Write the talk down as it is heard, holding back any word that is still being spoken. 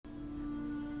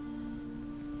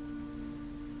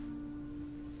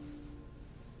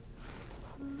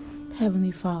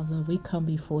Heavenly Father, we come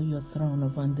before your throne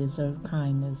of undeserved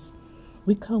kindness.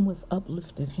 We come with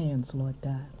uplifted hands, Lord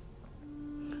God.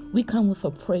 We come with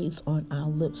a praise on our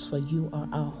lips, for you are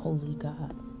our holy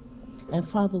God. And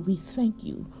Father, we thank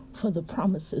you for the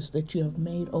promises that you have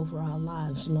made over our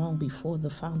lives long before the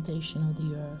foundation of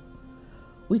the earth.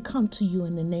 We come to you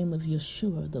in the name of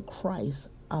Yeshua, the Christ,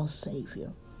 our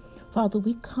Savior. Father,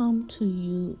 we come to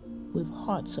you with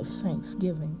hearts of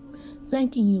thanksgiving,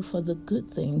 thanking you for the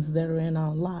good things that are in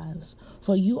our lives,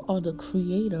 for you are the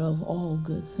creator of all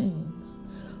good things.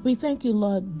 We thank you,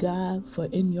 Lord God, for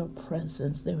in your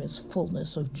presence there is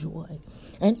fullness of joy,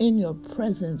 and in your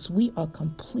presence we are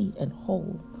complete and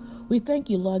whole. We thank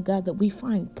you, Lord God, that we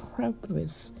find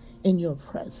purpose in your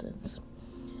presence.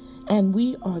 And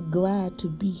we are glad to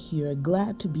be here,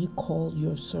 glad to be called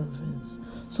your servants.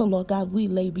 So, Lord God, we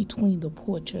lay between the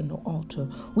porch and the altar.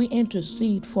 We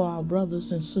intercede for our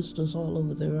brothers and sisters all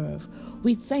over the earth.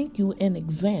 We thank you in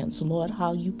advance, Lord,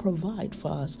 how you provide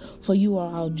for us, for you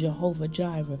are our Jehovah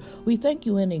Jireh. We thank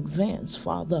you in advance,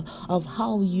 Father, of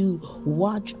how you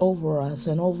watch over us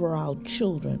and over our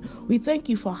children. We thank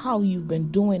you for how you've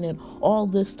been doing it all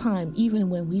this time, even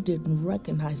when we didn't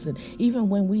recognize it, even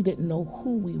when we didn't know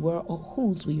who we were or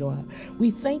whose we are.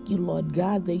 We thank you, Lord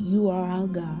God, that you are our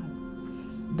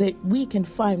God, that we can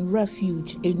find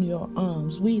refuge in your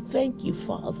arms. We thank you,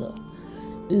 Father,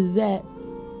 that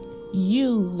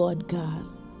you, Lord God,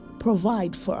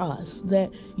 provide for us, that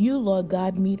you, Lord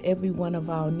God, meet every one of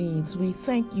our needs. We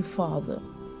thank you, Father,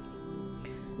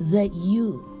 that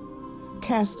you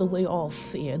cast away all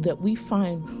fear, that we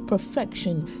find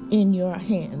perfection in your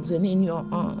hands and in your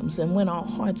arms. And when our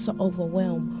hearts are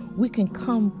overwhelmed, we can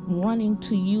come running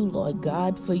to you, Lord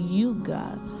God, for you,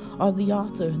 God, are the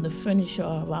author and the finisher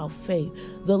of our faith,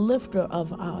 the lifter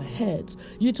of our heads.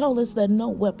 You told us that no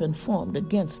weapon formed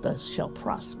against us shall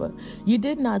prosper. You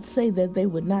did not say that they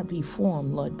would not be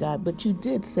formed, Lord God, but you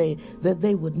did say that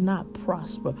they would not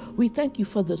prosper. We thank you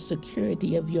for the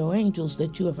security of your angels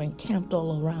that you have encamped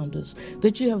all around us,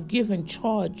 that you have given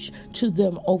charge to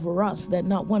them over us, that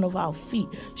not one of our feet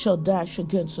shall dash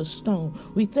against a stone.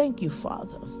 We thank you,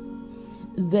 Father,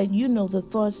 that you know the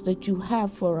thoughts that you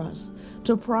have for us,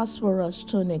 to prosper us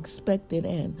to an expected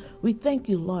end. We thank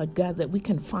you, Lord God, that we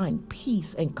can find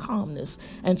peace and calmness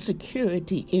and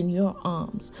security in your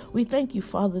arms. We thank you,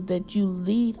 Father, that you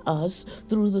lead us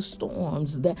through the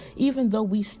storms, that even though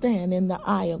we stand in the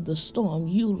eye of the storm,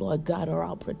 you, Lord God, are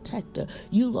our protector.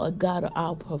 You, Lord God, are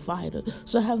our provider.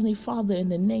 So, Heavenly Father, in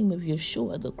the name of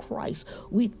Yeshua, the Christ,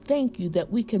 we thank you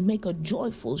that we can make a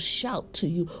joyful shout to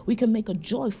you. We can make a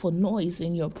joyful noise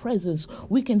in your presence.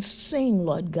 We can sing,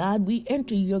 Lord God. We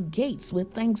enter your gates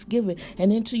with thanksgiving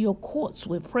and into your courts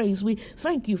with praise. We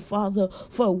thank you, Father,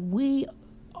 for we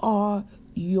are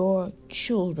your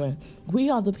children. We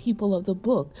are the people of the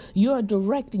book. You're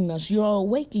directing us. You're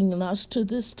awakening us to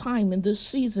this time and this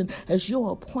season as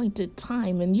your appointed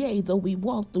time. And yea, though we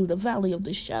walk through the valley of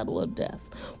the shadow of death,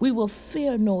 we will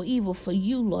fear no evil, for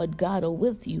you, Lord God, are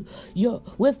with you. You're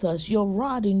with us. Your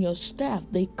rod and your staff,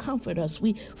 they comfort us.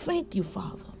 We thank you,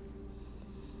 Father,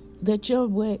 that your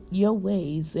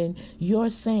ways and your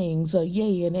sayings are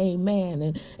yea and amen,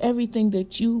 and everything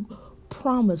that you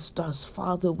promised us,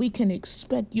 Father, we can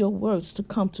expect your words to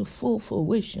come to full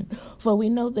fruition. For we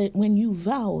know that when you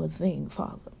vow a thing,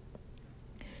 Father,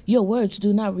 your words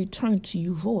do not return to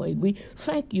you void. We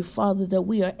thank you, Father, that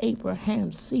we are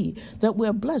Abraham's seed, that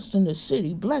we're blessed in the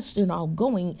city, blessed in our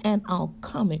going and our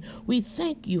coming. We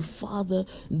thank you, Father,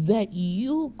 that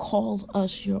you called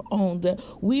us your own, that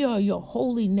we are your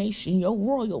holy nation, your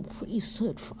royal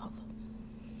priesthood, Father.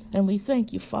 And we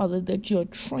thank you, Father, that you're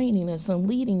training us and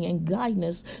leading and guiding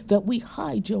us, that we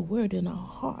hide your word in our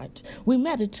heart. We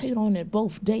meditate on it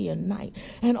both day and night.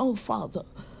 And, oh, Father,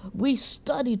 we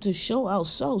study to show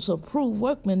ourselves approved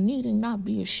workmen, needing not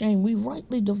be ashamed. We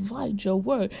rightly divide your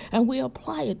word, and we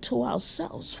apply it to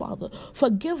ourselves, Father.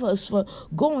 Forgive us for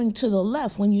going to the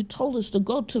left when you told us to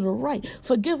go to the right.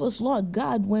 Forgive us, Lord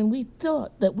God, when we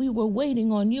thought that we were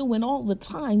waiting on you, when all the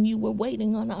time you were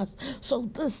waiting on us. So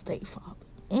this day, Father,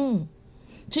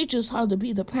 teach us how to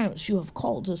be the parents you have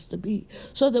called us to be,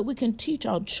 so that we can teach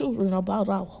our children about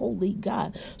our holy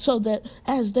God, so that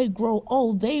as they grow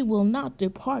old, they will not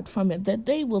depart from it, that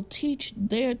they will teach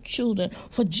their children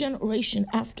for generation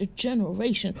after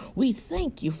generation. We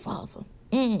thank you, Father,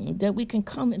 that we can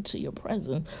come into your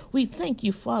presence. We thank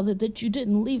you, Father, that you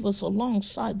didn't leave us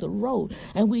alongside the road.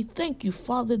 And we thank you,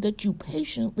 Father, that you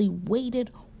patiently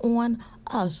waited on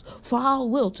us, for our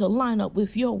will to line up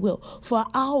with your will, for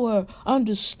our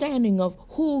understanding of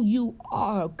who you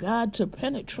are, God, to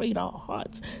penetrate our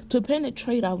hearts, to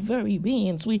penetrate our very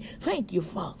beings. We thank you,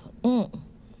 Father,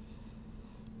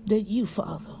 that you,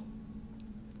 Father,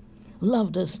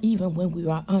 loved us even when we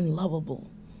were unlovable,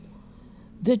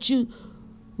 that you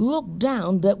looked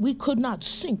down, that we could not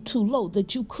sink too low,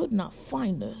 that you could not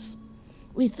find us.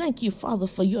 We thank you, Father,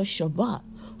 for your Shabbat,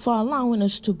 for allowing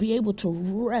us to be able to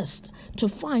rest, to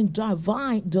find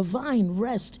divine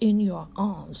rest in your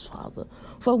arms, Father.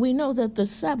 For we know that the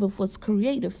Sabbath was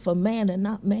created for man and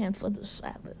not man for the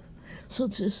Sabbath. So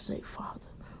just say, Father,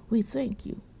 we thank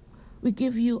you. We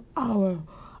give you our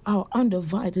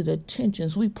undivided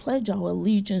attentions. We pledge our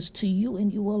allegiance to you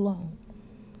and you alone.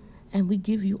 And we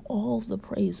give you all the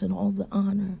praise and all the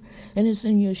honor. And it's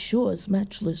in Yeshua's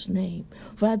matchless name.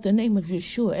 For at the name of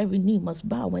Yeshua, every knee must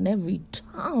bow and every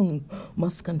tongue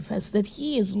must confess that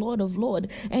he is Lord of lords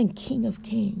and King of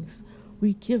kings.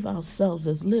 We give ourselves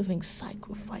as living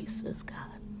sacrifices,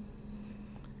 God.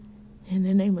 In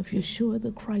the name of Yeshua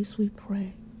the Christ we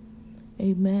pray.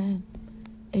 Amen,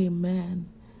 amen,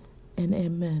 and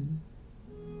amen.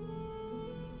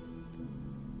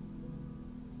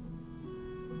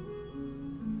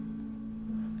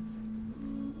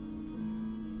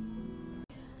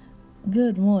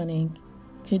 Good morning,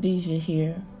 Khadijah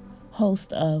here,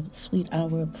 host of Sweet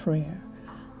Hour of Prayer.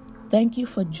 Thank you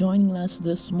for joining us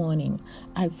this morning.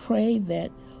 I pray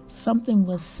that something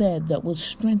was said that will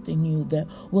strengthen you, that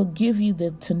will give you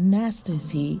the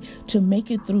tenacity to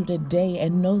make it through the day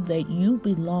and know that you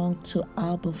belong to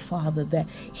Abba Father, that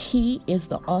he is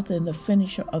the author and the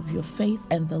finisher of your faith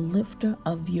and the lifter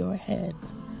of your head.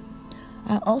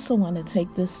 I also want to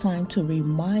take this time to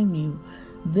remind you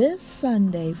this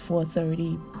Sunday,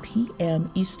 4:30 p.m.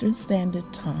 Eastern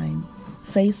Standard Time,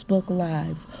 Facebook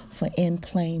Live for In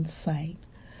Plain Sight.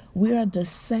 We are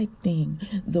dissecting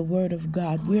the Word of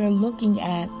God. We are looking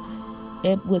at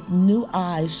it with new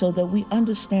eyes so that we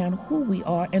understand who we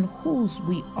are and whose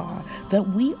we are, that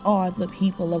we are the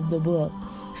people of the book.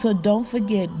 So don't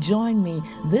forget, join me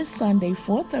this Sunday,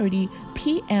 4:30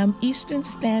 p.m. Eastern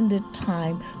Standard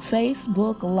Time,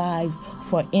 Facebook Live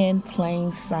for In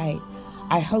Plain Sight.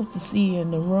 I hope to see you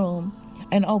in the room.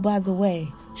 And oh, by the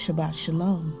way, Shabbat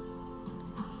Shalom.